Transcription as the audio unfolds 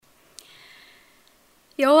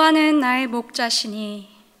여호와는 나의 목자시니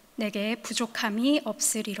내게 부족함이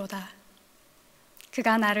없으리로다.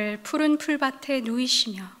 그가 나를 푸른 풀밭에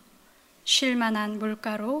누이시며 쉴 만한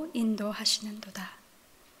물가로 인도하시는도다.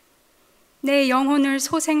 내 영혼을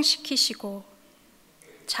소생시키시고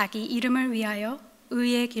자기 이름을 위하여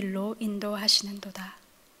의의 길로 인도하시는도다.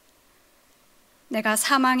 내가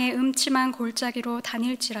사망의 음침한 골짜기로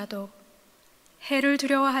다닐지라도 해를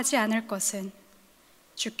두려워하지 않을 것은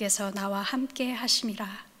주께서 나와 함께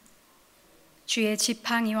하심이라. 주의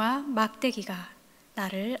지팡이와 막대기가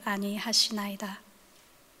나를 안위하시나이다.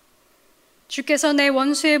 주께서 내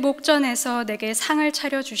원수의 목전에서 내게 상을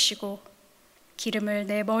차려주시고 기름을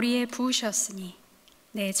내 머리에 부으셨으니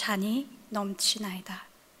내 잔이 넘치나이다.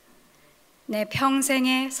 내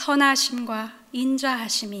평생의 선하심과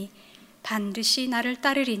인자하심이 반드시 나를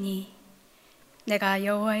따르리니 내가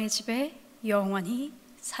여호와의 집에 영원히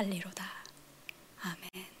살리로다.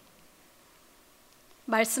 아멘.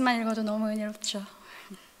 말씀만 읽어도 너무 은혜롭죠.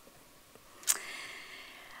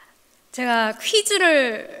 제가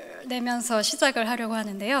퀴즈를 내면서 시작을 하려고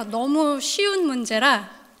하는데요, 너무 쉬운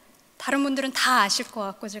문제라 다른 분들은 다 아실 것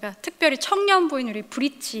같고 제가 특별히 청년 부인 우리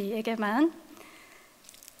브릿지에게만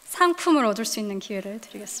상품을 얻을 수 있는 기회를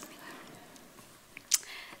드리겠습니다.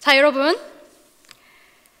 자, 여러분,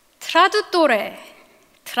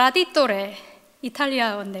 트라디토레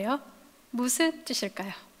이탈리아어인데요, 무슨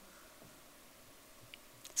뜻일까요?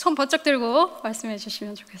 손 번쩍 들고 말씀해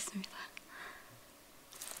주시면 좋겠습니다.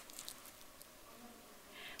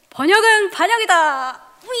 번역은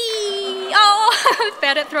반영이다.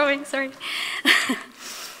 Bad at throwing, sorry.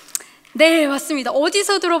 네, 맞습니다.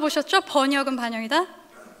 어디서 들어보셨죠? 번역은 반영이다?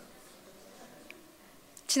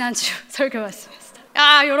 지난주 설교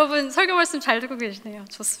말씀이었습니다. 여러분 설교 말씀 잘 듣고 계시네요.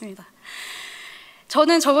 좋습니다.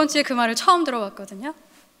 저는 저번 주에 그 말을 처음 들어봤거든요.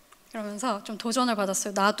 그러면서 좀 도전을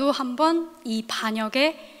받았어요. 나도 한번 이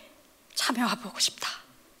반역에 참여해보고 싶다.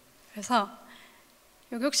 그래서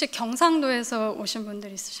여기 혹시 경상도에서 오신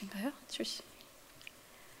분들 있으신가요? 출신?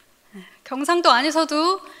 네, 경상도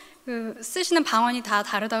안에서도 쓰시는 방언이 다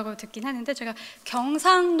다르다고 듣긴 하는데 제가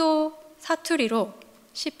경상도 사투리로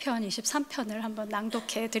시편 23편을 한번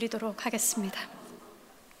낭독해 드리도록 하겠습니다.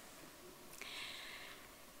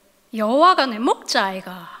 여호와가 내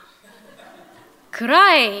목자이가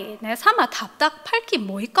그라이 내 삼아 답답할 기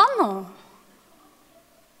뭐 있겠노.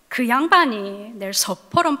 그 양반이 낼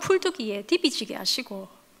서퍼런 풀두기에 디비지게 하시고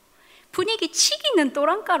분위기 치기는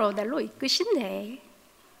또랑가로 낼로 이끄신데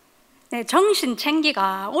내 정신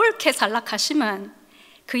챙기가 옳게 살락하시면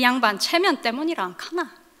그 양반 체면 때문이라 안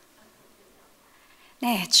카나.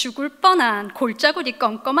 네, 죽을 뻔한 골짜구리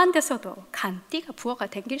껌껌한 데서도 간띠가 부어가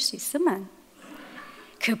댕길 수 있으면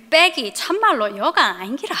그 빽이 참말로 여가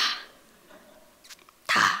아닌기라.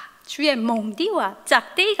 다 주의 몽디와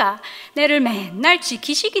짝대기가 내를 맨날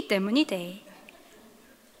지키시기 때문이대.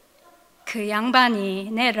 그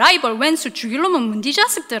양반이 내 라이벌 왼수 죽일놈은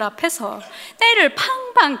문디자식들 앞에서 내를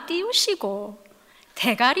팡팡 띄우시고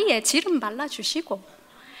대가리에 지름 발라주시고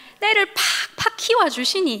내를 팍팍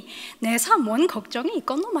키워주시니 내사 뭔 걱정이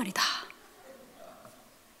있겠노 말이다.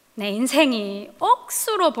 내 인생이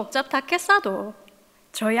억수로 복잡하겠어도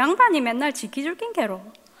저 양반이 맨날 지켜줄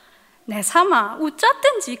낀게로 내 삼아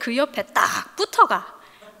웃자든지 그 옆에 딱 붙어가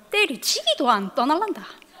때리치기도 안 떠날란다.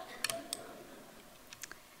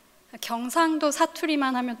 경상도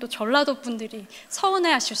사투리만 하면 또 전라도 분들이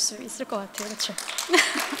서운해하실 수 있을 것 같아요. 그렇죠?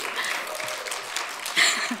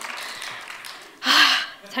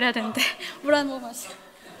 잘해야 되는데 물 한 모금 마시고.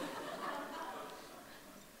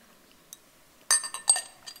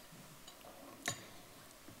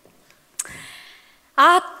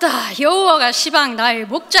 아따, 여호와가 시방 나의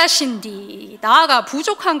목자신디 나가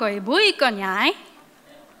부족한 거에 뭐 있거냐.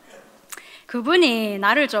 그분이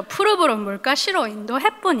나를 저 푸르푸른 물가시로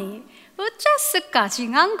인도해보니 어째스까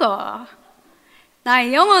징한 거.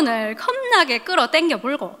 나의 영혼을 겁나게 끌어당겨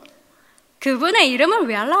불고 그분의 이름을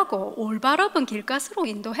위하려고 올바른 길가스로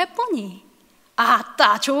인도해보니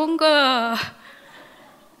아따 좋은 거.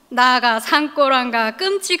 나가 산골한가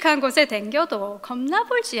끔찍한 곳에 댕겨도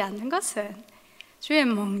겁나불지 않는 것은 주의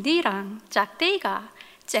몽디랑 짝대기가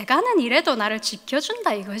째가는 일에도 나를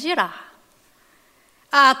지켜준다 이거지라.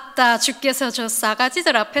 아따, 주께서 저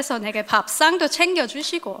싸가지들 앞에서 내게 밥상도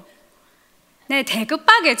챙겨주시고 내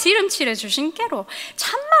대급박에 지름칠해 주신 게로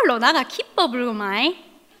참말로 나가 기뻐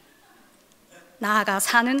불구마이. 나가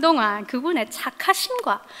사는 동안 그분의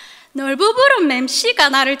착하심과 넓어부른 맴씨가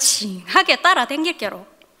나를 징하게 따라댕길 게로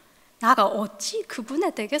나가 어찌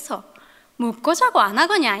그분의 댁에서 묵고 자고 안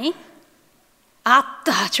하거냐이.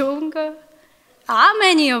 아따 좋은 거.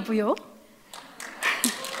 아멘이여 부요.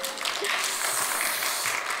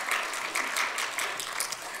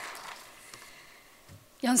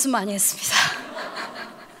 연습 많이 했습니다.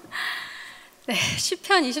 네,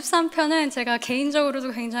 시편 23편은 제가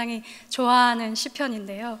개인적으로도 굉장히 좋아하는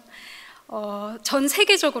시편인데요. 전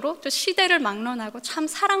세계적으로 또 시대를 막론하고 참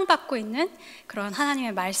사랑받고 있는 그런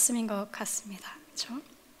하나님의 말씀인 것 같습니다. 그렇죠?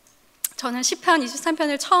 저는 시편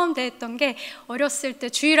 23편을 처음 대했던 게 어렸을 때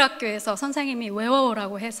주일학교에서 선생님이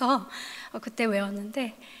외워오라고 해서 그때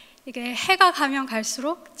외웠는데, 이게 해가 가면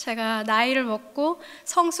갈수록, 제가 나이를 먹고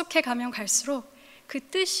성숙해 가면 갈수록 그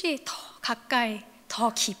뜻이 더 가까이,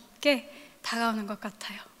 더 깊게 다가오는 것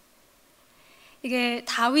같아요. 이게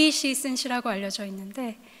다윗이 쓴 시라고 알려져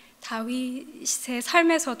있는데, 다윗의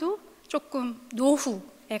삶에서도 조금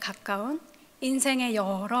노후에 가까운, 인생의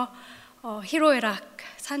여러 희로애락,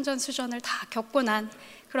 산전수전을 다 겪고 난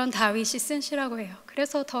그런 다윗이 쓴 시라고 해요.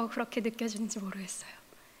 그래서 더 그렇게 느껴지는지 모르겠어요.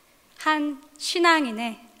 한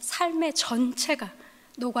신앙인의 삶의 전체가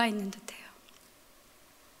녹아있는 듯해요.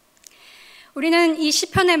 우리는 이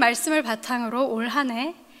시편의 말씀을 바탕으로 올 한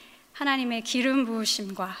해 하나님의 기름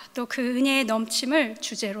부으심과 또 그 은혜의 넘침을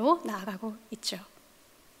주제로 나아가고 있죠.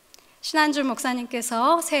 신한준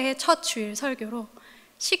목사님께서 새해 첫 주일 설교로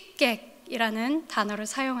식객이라는 단어를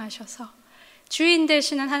사용하셔서 주인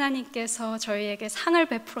되시는 하나님께서 저희에게 상을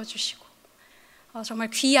베풀어 주시고, 정말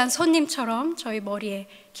귀한 손님처럼 저희 머리에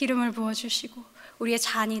기름을 부어주시고 우리의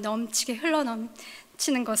잔이 넘치게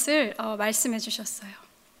흘러넘치는 것을 말씀해 주셨어요.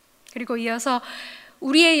 그리고 이어서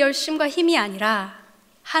우리의 열심과 힘이 아니라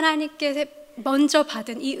하나님께 먼저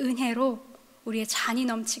받은 이 은혜로 우리의 잔이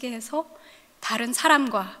넘치게 해서 다른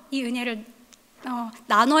사람과 이 은혜를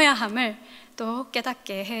나눠야 함을 또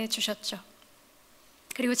깨닫게 해 주셨죠.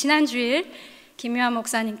 그리고 지난 주일 김유한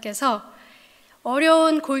목사님께서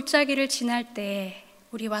어려운 골짜기를 지날 때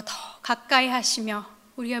우리와 더 가까이 하시며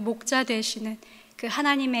우리의 목자 되시는 그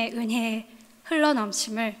하나님의 은혜의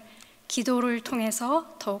흘러넘침을 기도를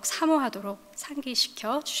통해서 더욱 사모하도록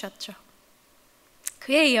상기시켜 주셨죠.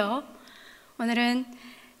 그에 이어 오늘은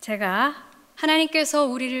제가 하나님께서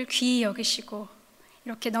우리를 귀히 여기시고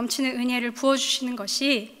이렇게 넘치는 은혜를 부어주시는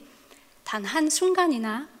것이 단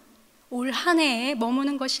한순간이나 올 한 해에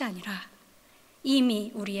머무는 것이 아니라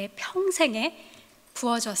이미 우리의 평생에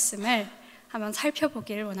부어졌음을 한번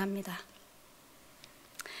살펴보기를 원합니다.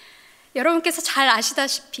 여러분께서 잘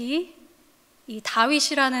아시다시피 이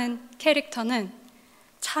다윗이라는 캐릭터는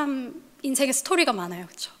참 인생의 스토리가 많아요.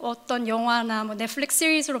 그렇죠? 어떤 영화나 넷플릭스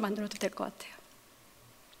시리즈로 만들어도 될 것 같아요.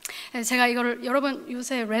 제가 이거를, 여러분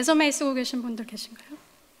요새 레저메 쓰고 계신 분들 계신가요?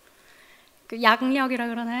 그 약력이라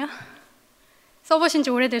그러나요? 써보신 지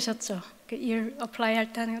오래되셨죠? 그 일 어플라이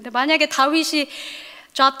할 때 하는 건데, 만약에 다윗이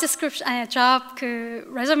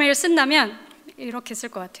레저메를 쓴다면 이렇게 쓸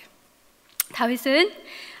것 같아요. 다윗은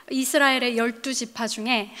이스라엘의 12지파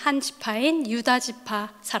중에 한 지파인 유다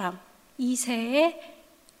지파 사람 이새의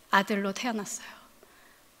아들로 태어났어요.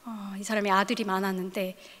 이 사람이 아들이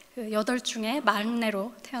많았는데 8 중에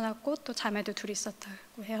막내로 태어났고 또 자매도 둘이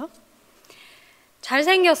있었다고 해요.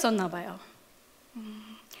 잘생겼었나 봐요.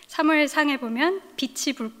 사무엘상에 보면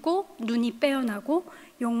빛이 붉고 눈이 빼어나고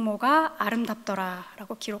용모가 아름답더라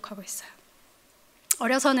라고 기록하고 있어요.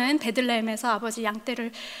 어려서는 베들레헴에서 아버지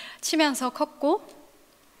양떼를 치면서 컸고,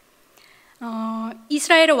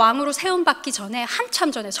 이스라엘의 왕으로 세움받기 전에,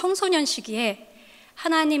 한참 전에 청소년 시기에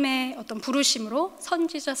하나님의 어떤 부르심으로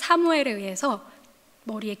선지자 사무엘에 의해서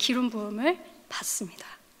머리에 기름 부음을 받습니다.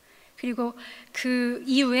 그리고 그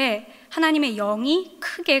이후에 하나님의 영이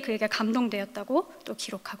크게 그에게 감동되었다고 또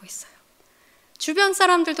기록하고 있어요. 주변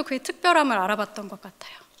사람들도 그의 특별함을 알아봤던 것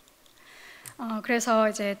같아요. 그래서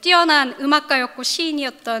이제 뛰어난 음악가였고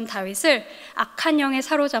시인이었던 다윗을 악한 영에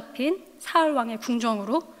사로잡힌 사울 왕의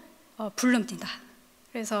궁정으로 불릅니다.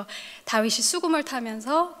 그래서 다윗이 수금을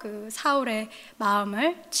타면서 그 사울의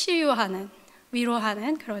마음을 치유하는,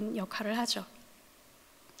 위로하는 그런 역할을 하죠.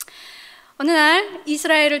 어느 날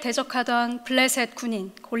이스라엘을 대적하던 블레셋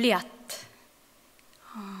군인 골리앗을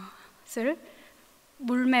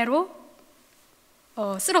물매로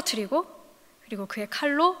쓰러뜨리고 그리고 그의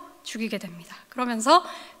칼로 죽이게 됩니다. 그러면서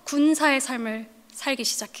군사의 삶을 살기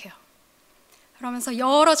시작해요. 그러면서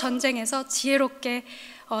여러 전쟁에서 지혜롭게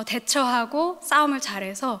대처하고 싸움을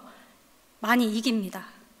잘해서 많이 이깁니다.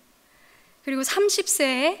 그리고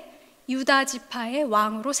 30세에 유다 지파의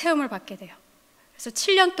왕으로 세움을 받게 돼요. 그래서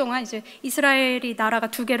 7년 동안 이제 이스라엘이 나라가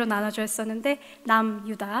 2개로 나눠져 있었는데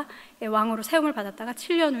남유다의 왕으로 세움을 받았다가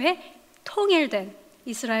 7년 후에 통일된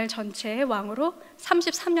이스라엘 전체의 왕으로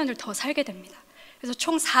 33년을 더 살게 됩니다. 그래서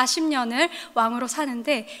총 40년을 왕으로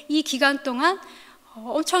사는데 이 기간 동안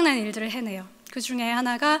엄청난 일들을 해내요. 그 중에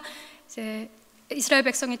하나가 이제 이스라엘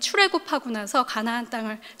백성이 출애굽하고 나서 가나안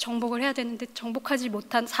땅을 정복을 해야 되는데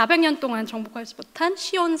 400년 동안 정복하지 못한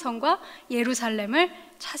시온성과 예루살렘을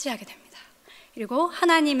차지하게 됩니다. 그리고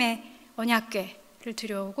하나님의 언약궤를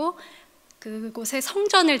들여오고 그곳에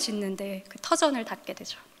성전을 짓는데 그 터전을 닫게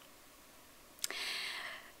되죠.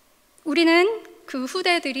 우리는 그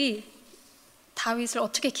후대들이 다윗을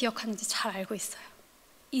어떻게 기억하는지 잘 알고 있어요.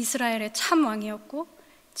 이스라엘의 참 왕이었고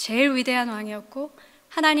제일 위대한 왕이었고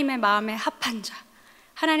하나님의 마음에 합한 자,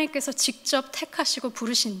 하나님께서 직접 택하시고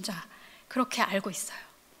부르신 자, 그렇게 알고 있어요.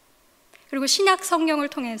 그리고 신약 성경을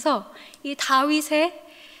통해서 이 다윗의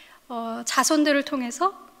자손들을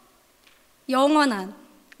통해서 영원한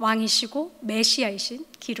왕이시고 메시아이신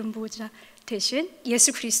기름 부으자 되신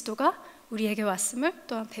예수 그리스도가 우리에게 왔음을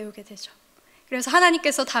또한 배우게 되죠. 그래서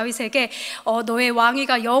하나님께서 다윗에게 너의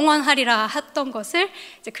왕위가 영원하리라 했던 것을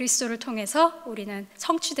이제 그리스도를 통해서 우리는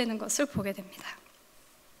성취되는 것을 보게 됩니다.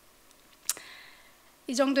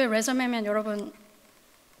 이 정도의 레저메면 여러분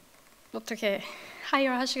어떻게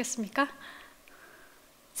하이어 하시겠습니까?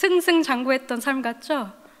 승승장구했던 삶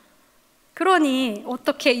같죠? 그러니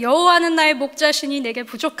어떻게 여호와는 나의 목자시니 내게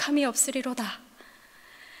부족함이 없으리로다.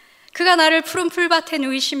 그가 나를 푸른 풀밭에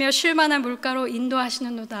누이시며 쉴만한 물가로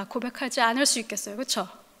인도하시는도다 고백하지 않을 수 있겠어요, 그렇죠?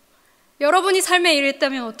 여러분이 삶에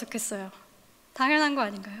이랬다면 어떻겠어요? 당연한 거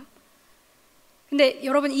아닌가요? 근데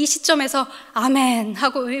여러분 이 시점에서 아멘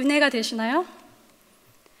하고 은혜가 되시나요?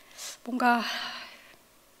 뭔가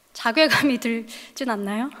자괴감이 들진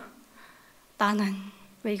않나요? 나는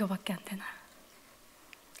왜 이거밖에 안 되나?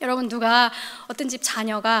 여러분 누가 어떤 집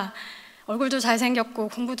자녀가 얼굴도 잘생겼고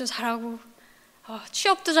공부도 잘하고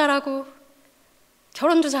취업도 잘하고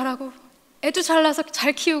결혼도 잘하고 애도 잘 낳아서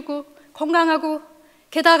잘 키우고 건강하고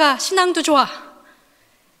게다가 신앙도 좋아.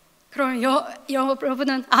 그럼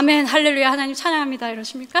여러분은 아멘 할렐루야 하나님 찬양합니다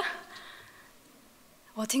이러십니까?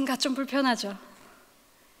 어딘가 좀 불편하죠.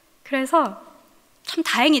 그래서 참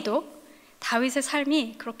다행히도 다윗의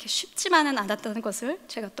삶이 그렇게 쉽지만은 않았다는 것을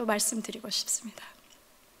제가 또 말씀드리고 싶습니다.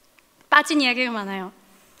 빠진 이야기가 많아요.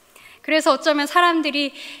 그래서 어쩌면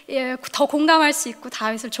사람들이 더 공감할 수 있고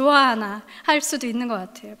다윗을 좋아하나 할 수도 있는 것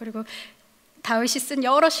같아요. 그리고 다윗이 쓴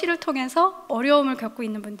여러 시를 통해서 어려움을 겪고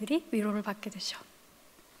있는 분들이 위로를 받게 되죠.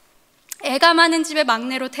 애가 많은 집에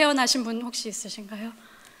막내로 태어나신 분 혹시 있으신가요?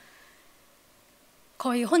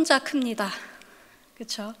 거의 혼자 큽니다.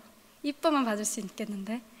 그렇죠? 이쁨은 받을 수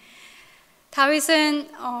있겠는데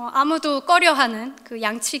다윗은 아무도 꺼려하는 그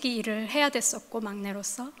양치기 일을 해야 됐었고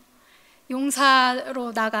막내로서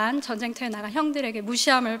용사로 나간 전쟁터에 나간 형들에게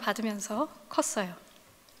무시함을 받으면서 컸어요.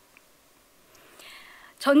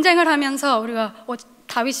 전쟁을 하면서 우리가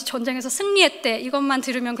다윗이 전쟁에서 승리했대 이것만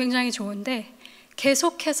들으면 굉장히 좋은데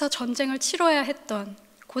계속해서 전쟁을 치러야 했던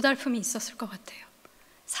고달픔이 있었을 것 같아요.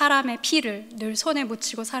 사람의 피를 늘 손에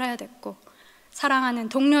묻히고 살아야 됐고 사랑하는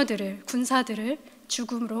동료들을 군사들을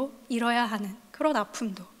죽음으로 잃어야 하는 그런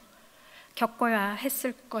아픔도 겪어야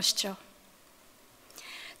했을 것이죠.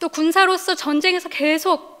 또 군사로서 전쟁에서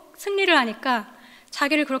계속 승리를 하니까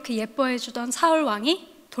자기를 그렇게 예뻐해 주던 사울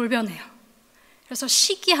왕이 돌변해요. 그래서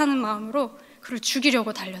시기하는 마음으로 그를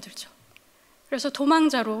죽이려고 달려들죠. 그래서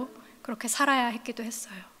도망자로 그렇게 살아야 했기도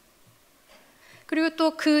했어요. 그리고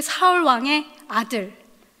또 그 사울 왕의 아들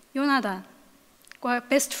요나단과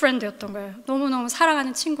베스트 프렌드였던 거예요. 너무너무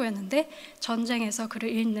사랑하는 친구였는데 전쟁에서 그를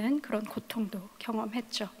잃는 그런 고통도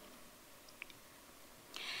경험했죠.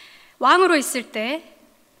 왕으로 있을 때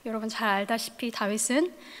여러분 잘 알다시피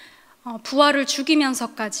다윗은 부하를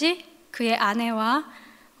죽이면서까지 그의 아내와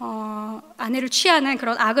아내를 취하는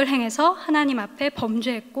그런 악을 행해서 하나님 앞에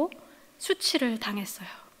범죄했고 수치를 당했어요.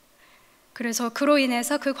 그래서 그로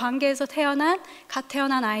인해서 그 관계에서 갓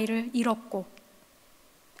태어난 아이를 잃었고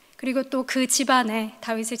그리고 또 그 집안에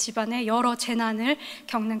다윗의 집안에 여러 재난을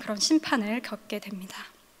겪는 그런 심판을 겪게 됩니다.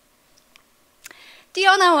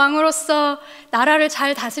 뛰어난 왕으로서 나라를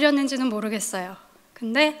잘 다스렸는지는 모르겠어요.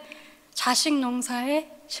 근데 자식 농사에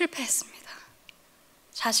실패했습니다.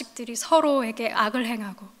 자식들이 서로에게 악을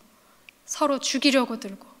행하고 서로 죽이려고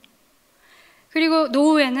들고 그리고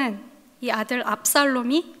노후에는 이 아들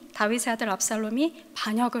다윗의 아들 압살롬이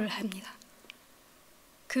반역을 합니다.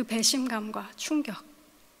 그 배신감과 충격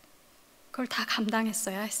그걸 다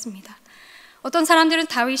감당했어야 했습니다. 어떤 사람들은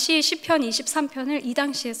다윗이 시편 23편을 이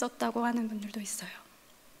당시에 썼다고 하는 분들도 있어요.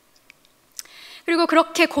 그리고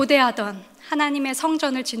그렇게 고대하던 하나님의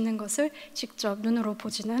성전을 짓는 것을 직접 눈으로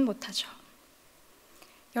보지는 못하죠.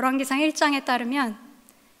 열왕기상 1장에 따르면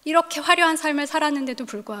이렇게 화려한 삶을 살았는데도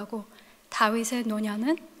불구하고 다윗의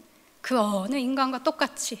노년은 그 어느 인간과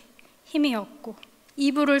똑같이 힘이 없고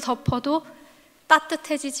이불을 덮어도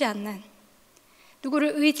따뜻해지지 않는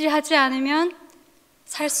누구를 의지하지 않으면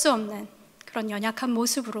살 수 없는 그런 연약한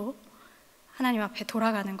모습으로 하나님 앞에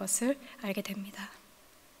돌아가는 것을 알게 됩니다.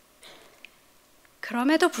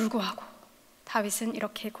 그럼에도 불구하고 다윗은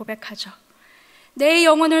이렇게 고백하죠. 내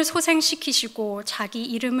영혼을 소생시키시고 자기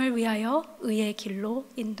이름을 위하여 의의 길로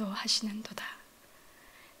인도하시는도다.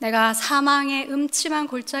 내가 사망의 음침한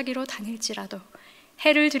골짜기로 다닐지라도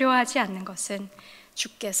해를 두려워하지 않는 것은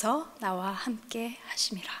주께서 나와 함께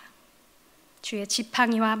하심이라. 주의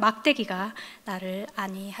지팡이와 막대기가 나를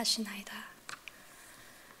안위하시나이다.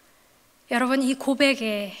 여러분, 이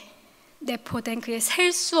고백에 내포된 그의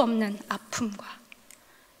셀 수 없는 아픔과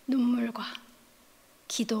눈물과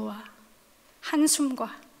기도와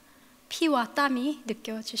한숨과 피와 땀이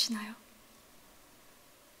느껴지시나요?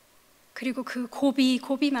 그리고 그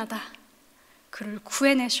고비마다 그를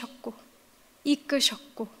구해내셨고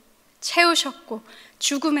이끄셨고 채우셨고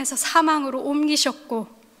죽음에서 사망으로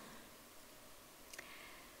옮기셨고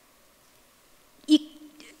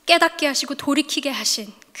깨닫게 하시고 돌이키게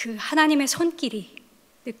하신 그 하나님의 손길이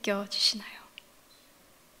느껴지시나요?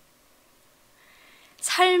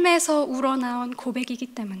 삶에서 우러나온 고백이기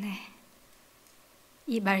때문에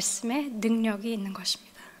이 말씀에 능력이 있는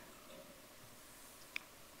것입니다.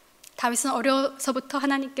 다윗은 어려서부터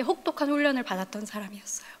하나님께 혹독한 훈련을 받았던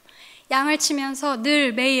사람이었어요. 양을 치면서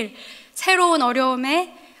늘 매일 새로운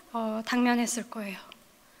어려움에 당면했을 거예요.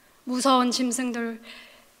 무서운 짐승들에게서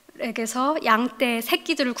양떼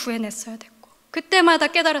새끼들을 구해냈어야 됐고, 그때마다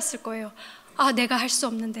깨달았을 거예요. 아, 내가 할 수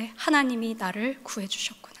없는데 하나님이 나를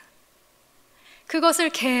구해주셨구나. 그것을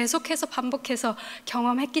계속해서 반복해서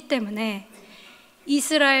경험했기 때문에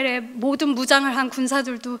이스라엘의 모든 무장을 한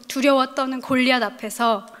군사들도 두려워 떠는 골리앗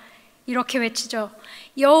앞에서 이렇게 외치죠.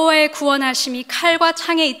 여호와의 구원하심이 칼과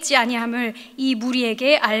창에 있지 아니함을 이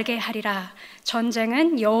무리에게 알게 하리라.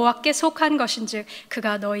 전쟁은 여호와께 속한 것인즉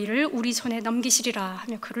그가 너희를 우리 손에 넘기시리라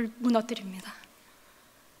하며 그를 무너뜨립니다.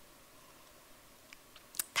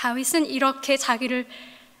 다윗은 이렇게 자기를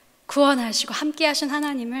구원하시고 함께 하신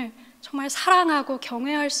하나님을 정말 사랑하고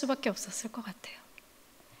경외할 수밖에 없었을 것 같아요.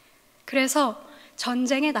 그래서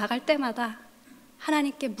전쟁에 나갈 때마다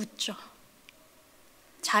하나님께 묻죠.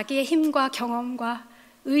 자기의 힘과 경험과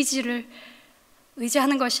의지를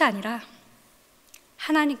의지하는 것이 아니라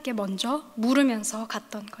하나님께 먼저 물으면서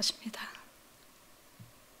갔던 것입니다.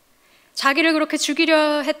 자기를 그렇게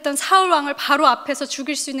죽이려 했던 사울 왕을 바로 앞에서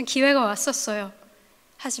죽일 수 있는 기회가 왔었어요.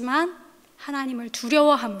 하지만 하나님을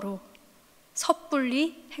두려워함으로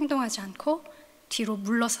섣불리 행동하지 않고 뒤로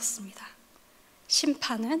물러섰습니다.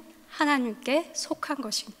 심판은 하나님께 속한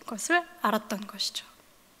것인 것을 알았던 것이죠.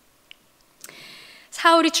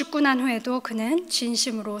 사울이 죽고 난 후에도 그는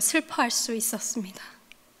진심으로 슬퍼할 수 있었습니다.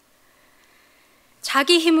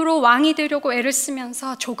 자기 힘으로 왕이 되려고 애를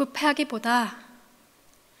쓰면서 조급해하기보다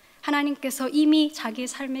하나님께서 이미 자기의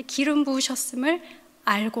삶에 기름 부으셨음을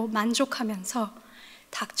알고 만족하면서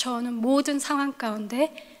닥쳐오는 모든 상황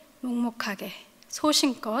가운데 묵묵하게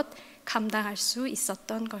소신껏 감당할 수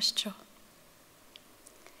있었던 것이죠.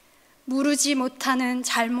 무르지 못하는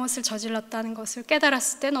잘못을 저질렀다는 것을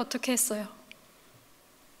깨달았을 때는 어떻게 했어요?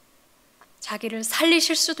 자기를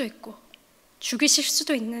살리실 수도 있고 죽이실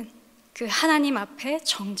수도 있는 그 하나님 앞에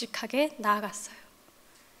정직하게 나아갔어요.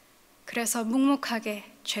 그래서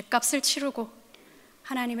묵묵하게 죗값을 치르고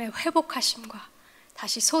하나님의 회복하심과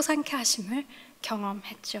다시 솟아나게 하심을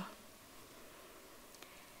경험했죠.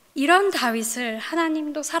 이런 다윗을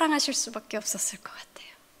하나님도 사랑하실 수밖에 없었을 것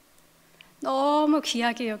같아요. 너무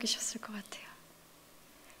귀하게 여기셨을 것 같아요.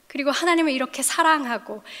 그리고 하나님을 이렇게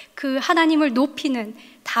사랑하고 그 하나님을 높이는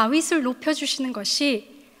다윗을 높여주시는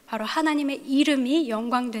것이 바로 하나님의 이름이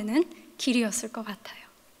영광되는 길이었을 것 같아요.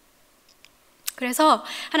 그래서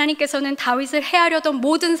하나님께서는 다윗을 해하려던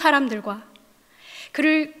모든 사람들과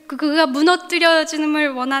그가 무너뜨려짐을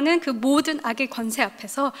원하는 그 모든 악의 권세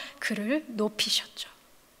앞에서 그를 높이셨죠.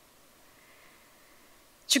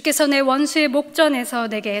 주께서 내 원수의 목전에서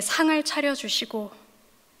내게 상을 차려주시고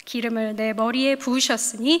기름을 내 머리에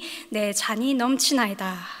부으셨으니 내 잔이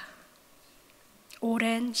넘치나이다.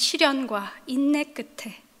 오랜 시련과 인내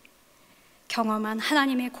끝에 경험한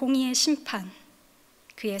하나님의 공의의 심판,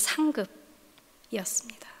 그의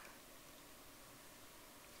상급이었습니다.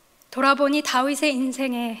 돌아보니 다윗의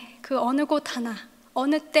인생에 그 어느 곳 하나,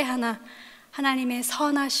 어느 때 하나 하나님의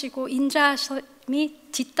선하시고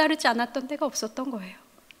인자하심이 뒤따르지 않았던 때가 없었던 거예요.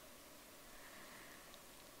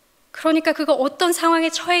 그러니까 그가 어떤 상황에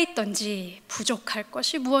처해 있던지 부족할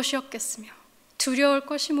것이 무엇이었겠으며 두려울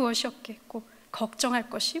것이 무엇이었겠고 걱정할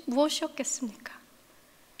것이 무엇이었겠습니까?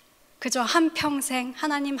 그저 한평생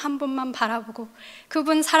하나님 한 분만 바라보고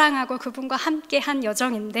그분 사랑하고 그분과 함께한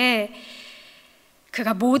여정인데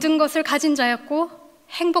그가 모든 것을 가진 자였고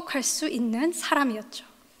행복할 수 있는 사람이었죠.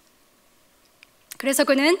 그래서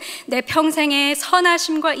그는 내 평생의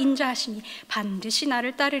선하심과 인자하심이 반드시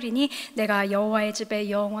나를 따르리니 내가 여호와의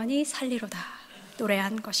집에 영원히 살리로다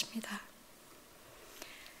노래한 것입니다.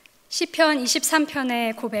 시편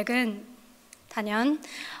 23편의 고백은 단연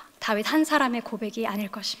다윗 한 사람의 고백이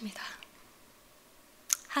아닐 것입니다.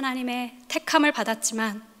 하나님의 택함을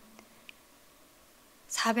받았지만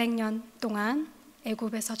 400년 동안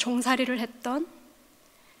애굽에서 종살이를 했던,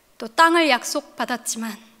 또 땅을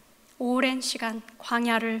약속받았지만 오랜 시간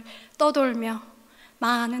광야를 떠돌며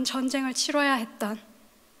많은 전쟁을 치러야 했던,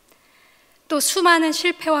 또 수많은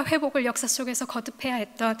실패와 회복을 역사 속에서 거듭해야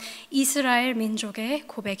했던 이스라엘 민족의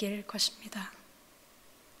고백일 것입니다.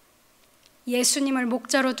 예수님을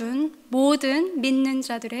목자로 둔 모든 믿는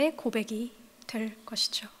자들의 고백이 될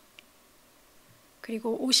것이죠.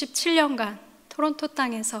 그리고 57년간 토론토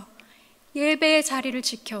땅에서 예배의 자리를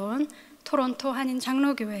지켜온 토론토 한인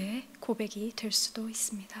장로교회의 고백이 될 수도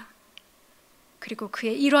있습니다. 그리고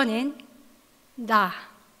그의 일원인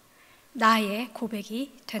나의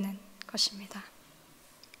고백이 되는 것입니다.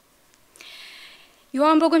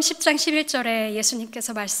 요한복음 10장 11절에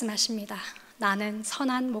예수님께서 말씀하십니다. 나는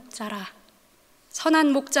선한 목자라.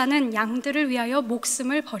 선한 목자는 양들을 위하여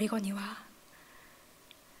목숨을 버리거니와.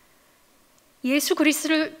 예수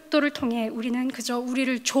그리스도를 통해 우리는 그저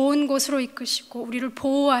우리를 좋은 곳으로 이끄시고 우리를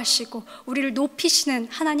보호하시고 우리를 높이시는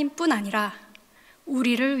하나님뿐 아니라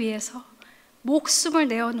우리를 위해서 목숨을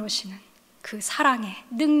내어놓으시는 그 사랑의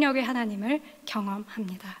능력의 하나님을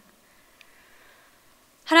경험합니다.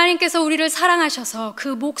 하나님께서 우리를 사랑하셔서 그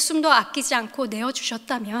목숨도 아끼지 않고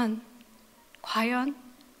내어주셨다면 과연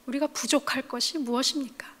우리가 부족할 것이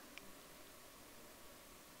무엇입니까?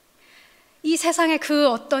 이 세상의 그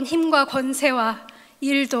어떤 힘과 권세와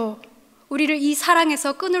일도 우리를 이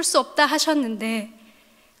사랑에서 끊을 수 없다 하셨는데,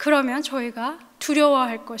 그러면 저희가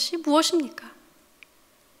두려워할 것이 무엇입니까?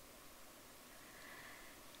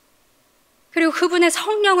 그리고 그분의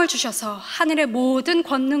성령을 주셔서 하늘의 모든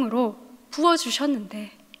권능으로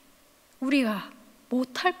부어주셨는데 우리가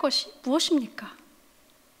못할 것이 무엇입니까?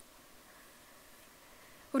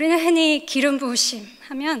 우리는 흔히 기름 부으심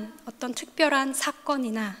하면 어떤 특별한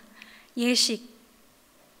사건이나 예식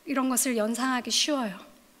이런 것을 연상하기 쉬워요.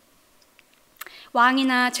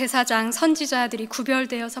 왕이나 제사장, 선지자들이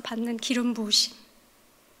구별되어서 받는 기름 부으심,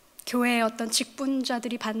 교회의 어떤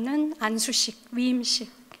직분자들이 받는 안수식,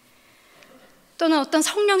 위임식, 또는 어떤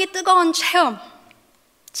성령의 뜨거운 체험,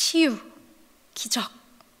 치유, 기적,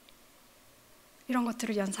 이런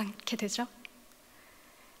것들을 연상하게 되죠.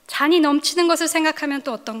 잔이 넘치는 것을 생각하면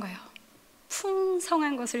또 어떤가요?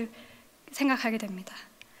 풍성한 것을 생각하게 됩니다.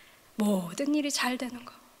 모든 일이 잘 되는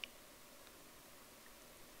거,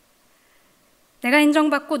 내가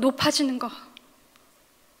인정받고 높아지는 거,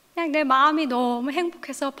 그냥 내 마음이 너무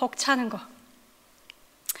행복해서 벅차는 거.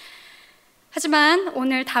 하지만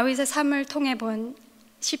오늘 다윗의 삶을 통해 본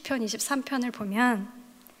시편 23편을 보면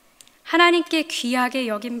하나님께 귀하게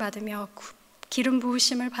여김받으며 기름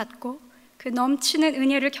부으심을 받고 그 넘치는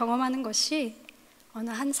은혜를 경험하는 것이 어느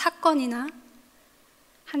한 사건이나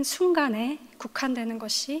한 순간에 국한되는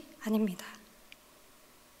것이 아닙니다.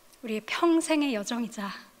 우리의 평생의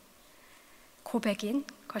여정이자 고백인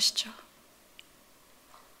것이죠.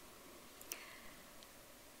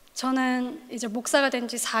 저는 이제 목사가 된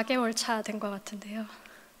지 4개월 차 된 것 같은데요.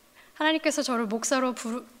 하나님께서 저를 목사로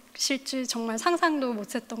부르실지 정말 상상도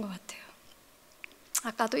못했던 것 같아요.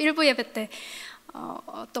 아까도 일부 예배 때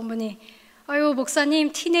어떤 분이 아유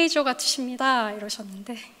목사님 티네이저 같으십니다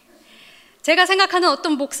이러셨는데, 제가 생각하는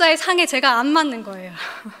어떤 목사의 상에 제가 안 맞는 거예요.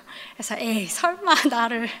 그래서 에이 설마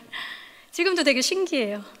나를, 지금도 되게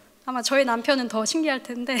신기해요. 아마 저희 남편은 더 신기할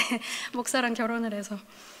텐데 목사랑 결혼을 해서.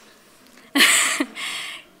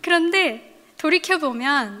 그런데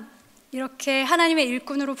돌이켜보면 이렇게 하나님의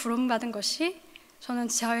일꾼으로 부름받은 것이 저는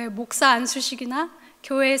저의 목사 안수식이나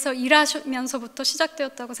교회에서 일하면서부터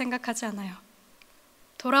시작되었다고 생각하지 않아요.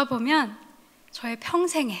 돌아보면 저의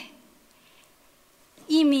평생에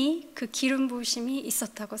이미 그 기름 부으심이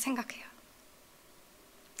있었다고 생각해요.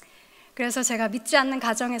 그래서 제가 믿지 않는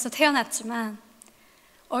가정에서 태어났지만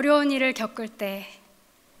어려운 일을 겪을 때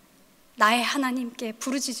나의 하나님께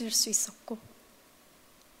부르짖을 수 있었고,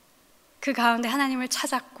 그 가운데 하나님을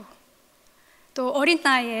찾았고, 또 어린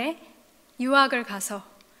나이에 유학을 가서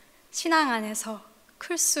신앙 안에서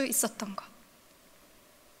클 수 있었던 것,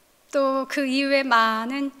 또 그 이후에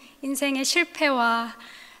많은 인생의 실패와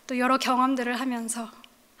또 여러 경험들을 하면서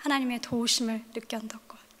하나님의 도우심을 느꼈던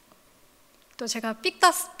것, 또 제가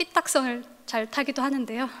삐딱선을 잘 타기도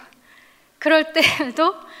하는데요, 그럴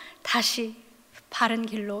때도 다시 바른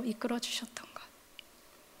길로 이끌어 주셨던 것,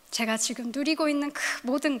 제가 지금 누리고 있는 그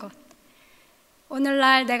모든 것,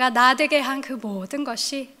 오늘날 내가 나되게 한 그 모든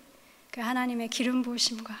것이 그 하나님의 기름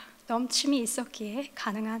부으심과 넘침이 있었기에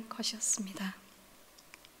가능한 것이었습니다.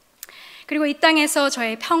 그리고 이 땅에서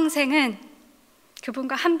저의 평생은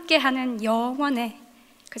그분과 함께하는 영원의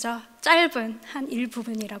그저 짧은 한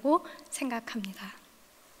일부분이라고 생각합니다.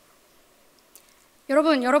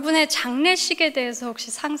 여러분, 여러분의 장례식에 대해서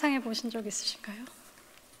혹시 상상해 보신 적 있으신가요?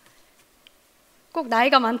 꼭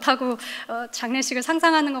나이가 많다고 장례식을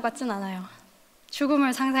상상하는 것 같진 않아요.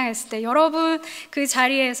 죽음을 상상했을 때 여러분 그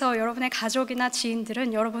자리에서 여러분의 가족이나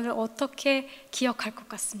지인들은 여러분을 어떻게 기억할 것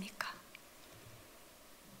같습니까?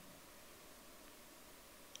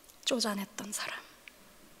 쪼잔했던 사람,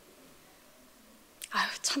 아유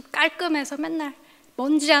참 깔끔해서 맨날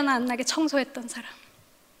먼지 하나 안 나게 청소했던 사람,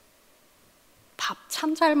 밥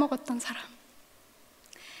참 잘 먹었던 사람.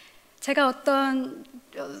 제가 어떤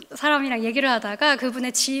사람이랑 얘기를 하다가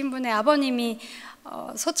그분의 지인분의 아버님이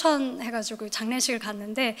소천 해가지고 장례식을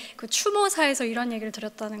갔는데 그 추모사에서 이런 얘기를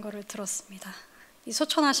드렸다는 것을 들었습니다. 이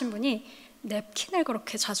소천하신 분이 냅킨을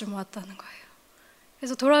그렇게 자주 모았다는 거예요.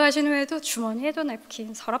 그래서 돌아가신 후에도 주머니에도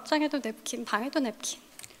냅킨, 서랍장에도 냅킨, 방에도 냅킨.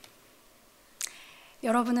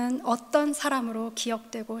 여러분은 어떤 사람으로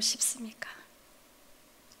기억되고 싶습니까?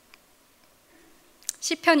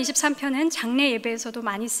 시편 23편은 장례 예배에서도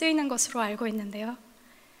많이 쓰이는 것으로 알고 있는데요,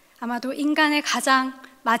 아마도 인간의 가장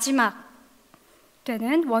마지막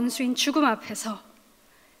되는 원수인 죽음 앞에서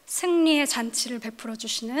승리의 잔치를 베풀어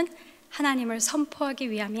주시는 하나님을 선포하기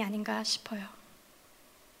위함이 아닌가 싶어요.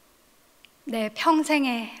 내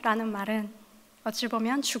평생에 라는 말은 어찌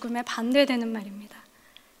보면 죽음에 반대되는 말입니다.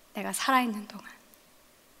 내가 살아있는 동안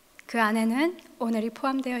그 안에는 오늘이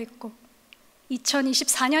포함되어 있고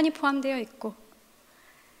 2024년이 포함되어 있고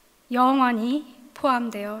영원히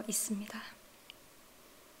포함되어 있습니다.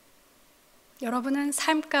 여러분은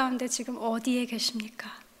삶 가운데 지금 어디에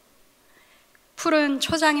계십니까? 푸른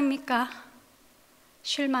초장입니까?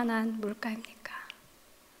 쉴만한 물가입니까?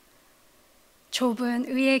 좁은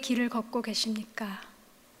의의 길을 걷고 계십니까?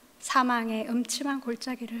 사망의 음침한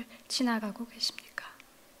골짜기를 지나가고 계십니까?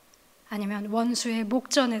 아니면 원수의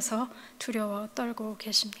목전에서 두려워 떨고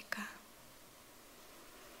계십니까?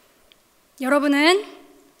 여러분은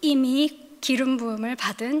이미 기름 부음을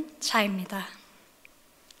받은 자입니다.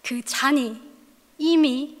 그 잔이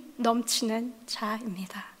이미 넘치는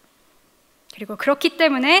자입니다. 그리고 그렇기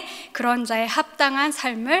때문에 그런 자의 합당한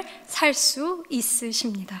삶을 살 수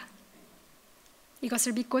있으십니다.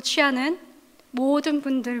 이것을 믿고 취하는 모든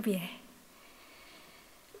분들 위해,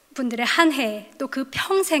 분들의 한 해 또 그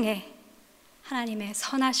평생에 하나님의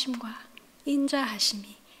선하심과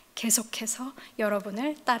인자하심이 계속해서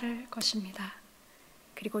여러분을 따를 것입니다.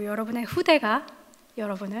 그리고 여러분의 후대가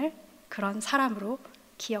여러분을 그런 사람으로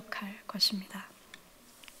기억할 것입니다.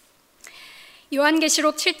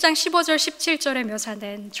 요한계시록 7장 15절 17절에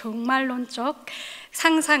묘사된 종말론적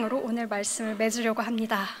상상으로 오늘 말씀을 맺으려고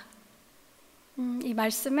합니다. 이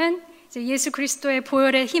말씀은 이제 예수 그리스도의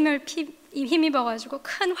보혈의 힘입어가지고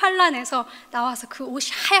큰 환란에서 나와서 그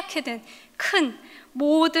옷이 하얗게 된 큰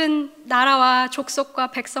모든 나라와 족속과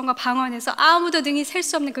백성과 방언에서 아무도 능히 셀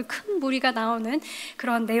수 없는 그 큰 무리가 나오는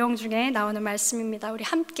그런 내용 중에 나오는 말씀입니다. 우리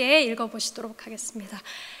함께 읽어보시도록 하겠습니다.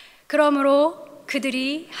 그러므로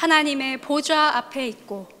그들이 하나님의 보좌 앞에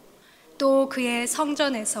있고 또 그의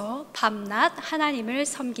성전에서 밤낮 하나님을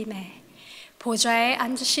섬기매 보좌에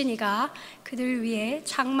앉으신 이가 그들 위에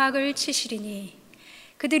장막을 치시리니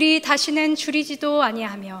그들이 다시는 줄이지도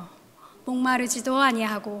아니하며 목마르지도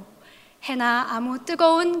아니하고 해나 아무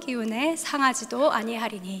뜨거운 기운에 상하지도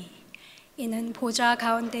아니하리니 이는 보좌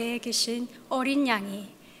가운데에 계신 어린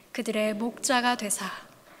양이 그들의 목자가 되사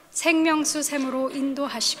생명수 샘으로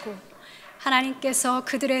인도하시고 하나님께서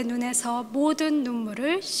그들의 눈에서 모든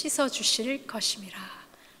눈물을 씻어 주실 것임이라.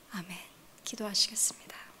 아멘.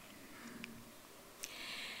 기도하시겠습니다.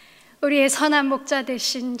 우리의 선한 목자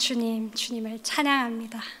되신 주님, 주님을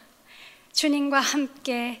찬양합니다. 주님과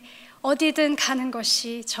함께 어디든 가는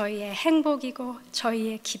것이 저희의 행복이고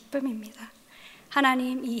저희의 기쁨입니다.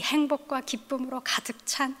 하나님, 이 행복과 기쁨으로 가득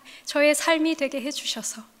찬 저의 삶이 되게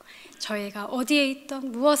해주셔서 저희가 어디에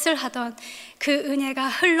있던 무엇을 하던 그 은혜가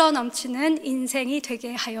흘러넘치는 인생이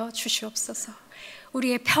되게 하여 주시옵소서.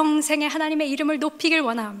 우리의 평생에 하나님의 이름을 높이길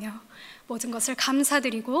원하며 모든 것을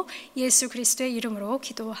감사드리고 예수 그리스도의 이름으로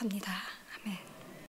기도합니다.